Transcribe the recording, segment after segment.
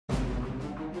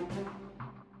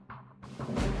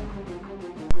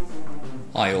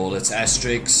Hi all, it's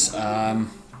Asterix.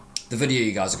 The video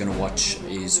you guys are going to watch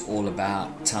is all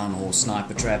about Town Hall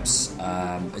sniper traps.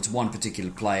 It's one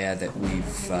particular player that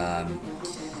we've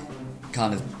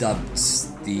kind of dubbed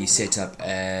the setup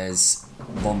as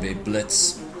Bombay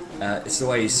Blitz. It's the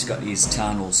way he's got his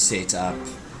Town Hall set up.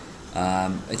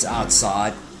 It's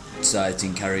outside, so it's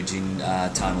encouraging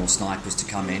Town Hall snipers to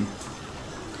come in.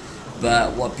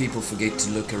 But what people forget to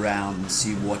look around and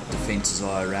see what defences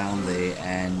are around there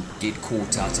and get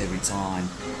caught out every time.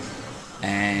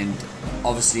 And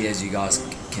obviously, as you guys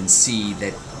can see,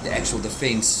 that the actual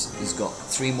defence has got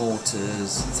 3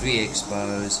 mortars, 3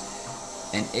 expos,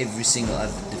 and every single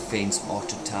other defence,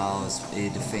 archer towers,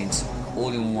 air defence,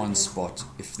 all in one spot.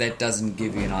 If that doesn't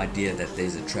give you an idea that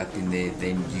there's a trap in there,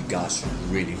 then you guys should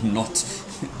really not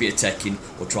be attacking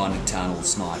or trying to Town Hall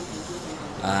snipe.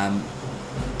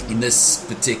 In this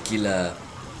particular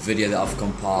video that I've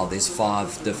compiled, there's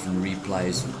 5 different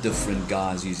replays with different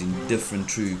guys using different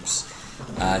troops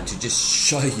to just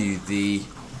show you the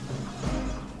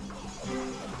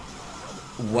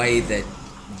way that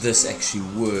this actually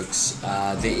works.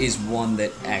 There is one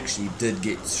that actually did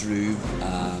get through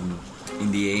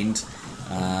in the end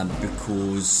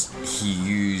because he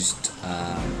used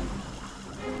a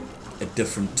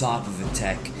different type of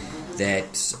attack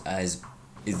that has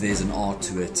there's an art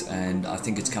to it, and I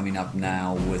think it's coming up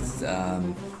now with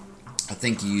I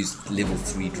think he used level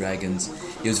 3 dragons.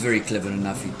 He was very clever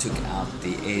enough, he took out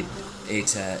the air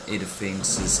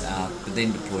defenses out, but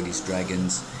then deployed his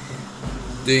dragons,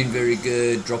 doing very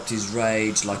good, dropped his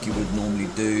rage like you would normally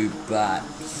do, but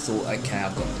he thought, okay,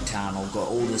 I've got the town, I've got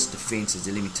all this defenses,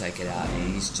 let me take it out,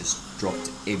 and he's just dropped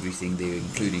everything there,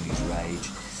 including his rage.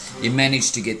 He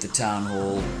managed to get the town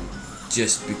hall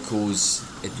just because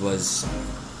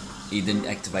he didn't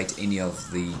activate any of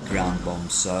the ground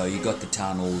bombs, so he got the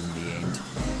town hall in the end.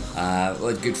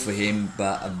 Well, good for him,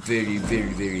 but a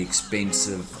very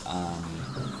expensive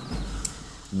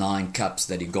 9 cups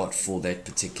that he got for that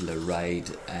particular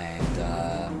raid,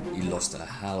 and he lost a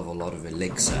hell of a lot of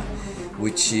elixir,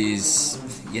 which is,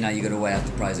 you got to weigh out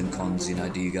the pros and cons.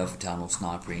 Do you go for Town Hall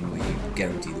snipering where you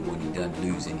guarantee the win, you don't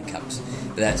lose any cups,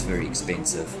 but that's very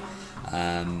expensive.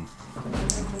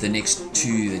 The next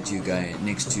 2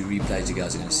 replays you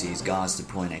guys are going to see is guys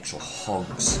deploying actual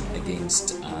hogs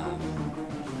against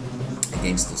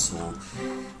this whole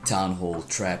Town Hall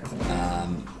trap.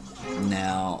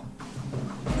 Now,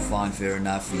 fine, fair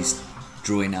enough, he's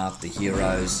drawing out the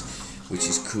heroes, which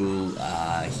is cool.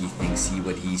 He thinks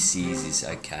what he sees is,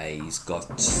 okay, he's got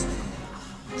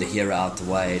the hero out the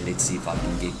way, let's see if I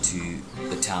can get to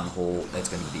the town hall. That's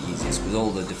going to be the easiest because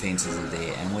all the defences are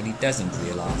there, and what he doesn't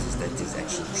realise is that there's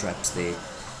actual traps there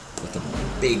with the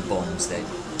big bombs that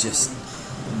just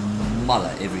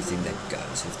muller everything that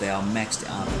goes. If they are maxed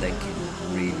out, they can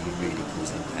really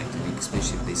cause impact, and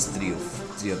especially if there's three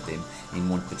of them in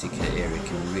one particular area,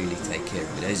 can really take care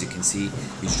of it. As you can see,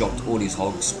 he's dropped all his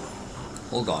hogs,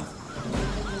 all gone,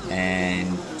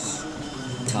 and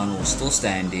Town Hall still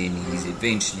standing. He's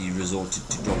eventually resorted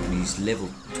to dropping his level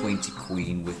 20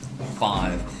 queen with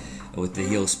 5 with the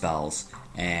heal spells,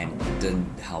 and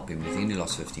didn't help him anything. He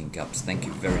lost 15 cups. Thank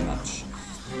you very much.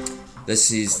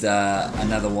 This is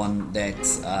another one that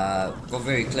got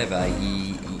very clever.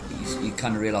 He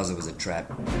kind of realised it was a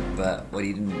trap, but what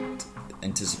he didn't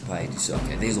anticipate is,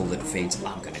 okay, there's all the defence,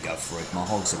 I'm going to go for it, my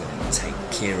hogs are going to take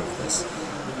care of this.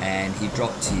 And he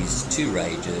dropped his 2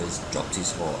 rages, dropped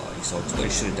his hogs. What he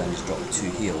should have done is dropped 2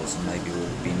 heals, and maybe it would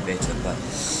have been better. But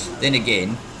then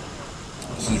again,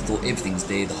 he thought everything's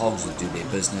there, the hogs would do their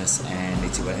business, and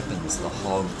let's see what happens. The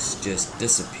hogs just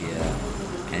disappear,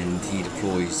 and he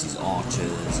deploys his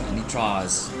archers, and he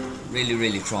tries,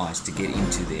 really tries to get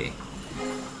into there.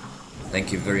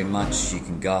 Thank you very much. You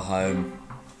can go home.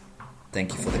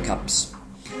 Thank you for the cups.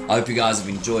 I hope you guys have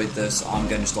enjoyed this. I'm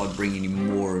going to start bringing you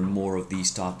more and more of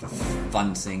these type of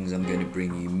fun things. I'm going to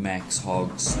bring you max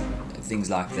hogs, things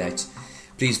like that.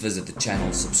 Please visit the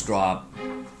channel, subscribe,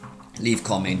 leave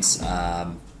comments,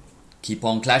 keep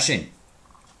on clashing.